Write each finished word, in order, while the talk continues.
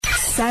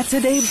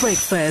Saturday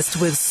Breakfast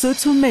with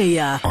Sotho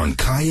on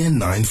Kaya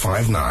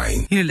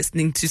 959. You're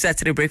listening to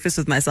Saturday Breakfast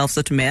with myself,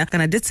 Sotho.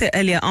 And I did say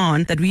earlier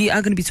on that we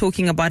are going to be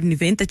talking about an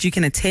event that you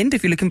can attend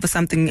if you're looking for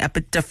something a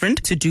bit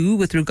different to do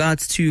with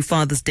regards to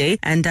Father's Day.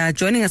 And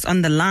joining us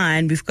on the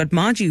line, we've got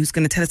Margy, who's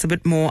going to tell us a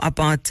bit more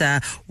about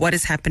what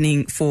is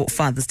happening for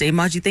Father's Day.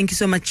 Margy, thank you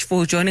so much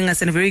for joining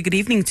us, and a very good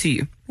evening to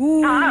you.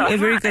 Ooh, a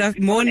very good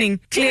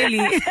morning, clearly.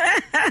 It's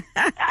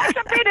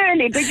a bit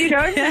early, but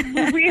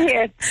we're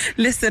here.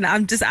 Listen, I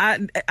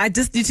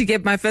just need to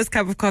get my first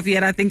cup of coffee,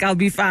 and I think I'll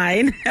be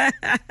fine. Yeah,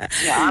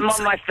 I'm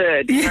on my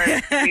third.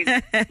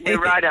 We're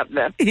right up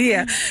there.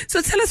 Yeah.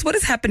 So tell us what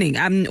is happening.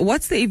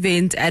 What's the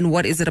event and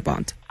what is it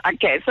about?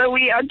 Okay, so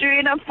we are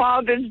doing a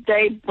Father's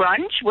Day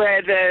brunch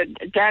where the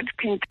dads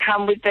can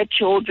come with their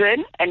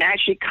children and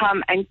actually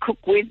come and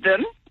cook with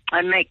them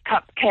and make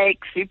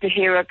cupcakes,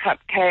 superhero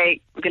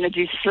cupcake. We're going to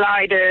do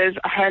sliders,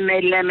 a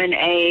homemade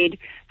lemonade.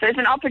 So it's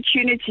an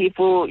opportunity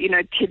for,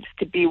 kids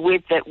to be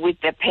with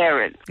their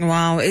parents.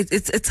 Wow,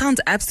 it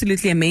sounds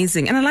absolutely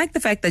amazing. And I like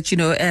the fact that,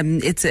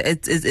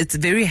 it's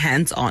very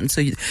hands-on.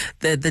 So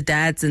the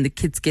dads and the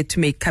kids get to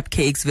make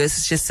cupcakes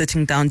versus just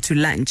sitting down to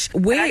lunch.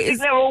 I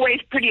think they're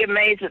always pretty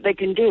amazed that they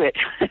can do it.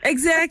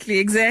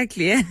 Exactly.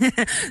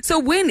 So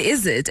when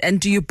is it? And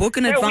do you book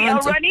in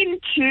advance? We are running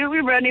two.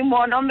 We're running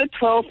one on the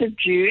 12th of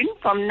June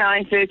from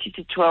 9:30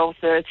 to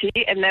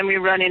 12:30. And then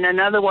we're running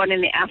another one in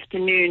the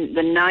afternoon,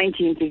 the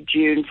 19th of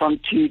June, from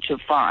 2 to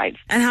 5.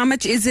 And how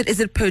much is it?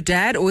 Is it per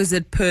dad or is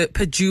it per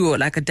duo,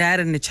 like a dad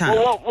and a child?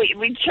 Well, we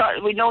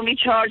normally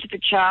charge the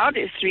child.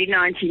 It's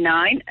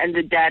 $3.99, and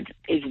the dad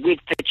is with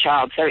the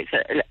child. So it's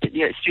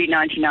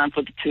 $3.99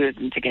 for the two of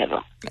them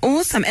together.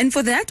 Awesome. And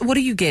for that, what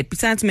do you get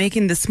besides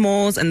making the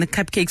s'mores and the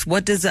cupcakes?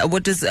 What do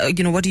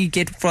you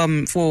get for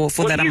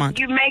that amount?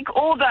 You make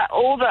all that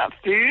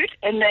food,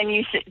 and then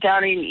you sit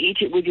down and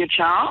eat it with your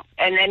child.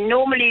 And then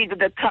normally the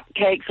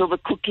cupcakes or the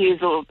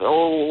cookies or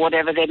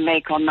whatever they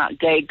make on that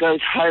day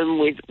goes home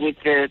with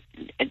the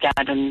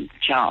dad and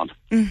child.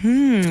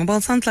 Mm-hmm. Well,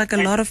 it sounds like a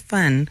lot of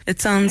fun.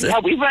 It sounds... Yeah,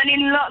 we're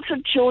running lots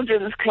of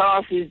children's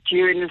classes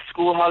during the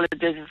school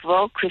holidays as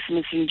well,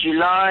 Christmas in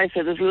July,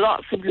 so there's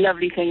lots of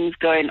lovely things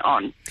going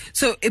on.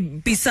 So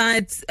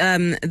besides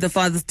the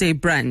Father's Day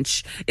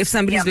brunch, if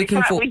somebody's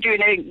looking for... We're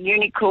doing a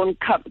unicorn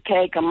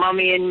cupcake, a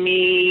mummy and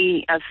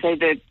me, I say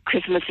the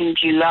Christmas in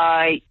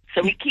July.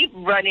 So we keep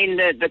running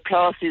the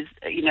classes,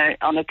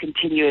 on a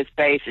continuous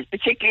basis,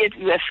 particularly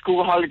as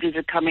school holidays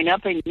are coming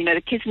up and, the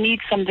kids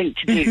need something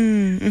to do.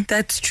 Mm-hmm.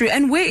 That's true.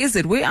 And where is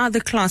it? Where are the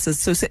classes?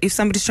 So if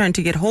somebody's trying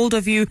to get hold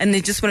of you and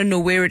they just want to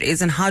know where it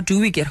is and how do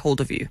we get hold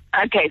of you?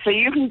 Okay, so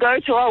you can go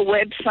to our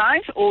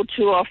website or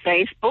to our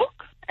Facebook,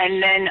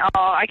 and then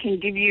I can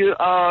give you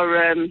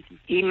our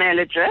email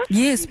address.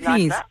 Yes,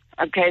 please. Like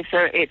okay,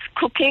 so it's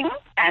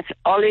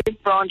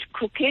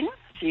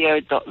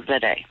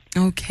cooking@olivebranchcooking.co.za.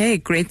 Okay,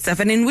 great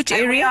stuff. And in which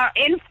area?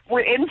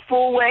 We're in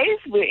Four Ways.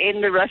 We're in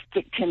the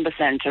Rustic Timber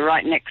Centre,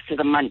 right next to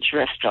the Munch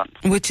restaurant.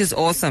 Which is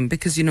awesome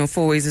because,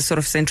 Four Ways is sort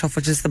of central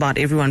for just about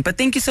everyone. But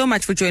thank you so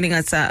much for joining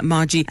us,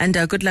 Margy, and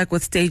good luck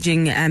with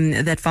staging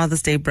that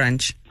Father's Day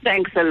brunch.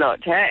 Thanks a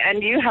lot,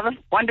 and you have a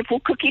wonderful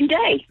cooking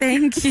day.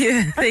 Thank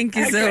you. Thank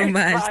you so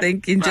much. Bye.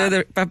 Thank you.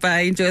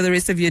 Bye-bye. Enjoy the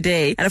rest of your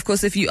day. And of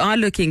course, if you are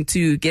looking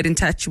to get in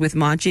touch with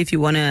Margy, if you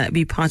want to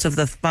be part of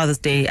the Father's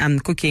Day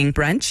cooking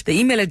brunch, the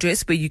email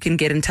address where you can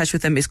get in touch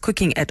with them is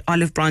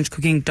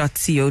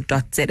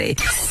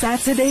cooking@olivebranchcooking.co.za.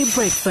 Saturday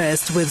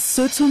Breakfast with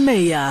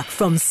Sotho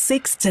from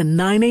 6 to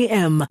 9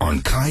 a.m.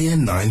 on Kaya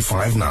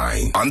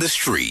 959. On the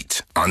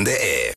street, on the air.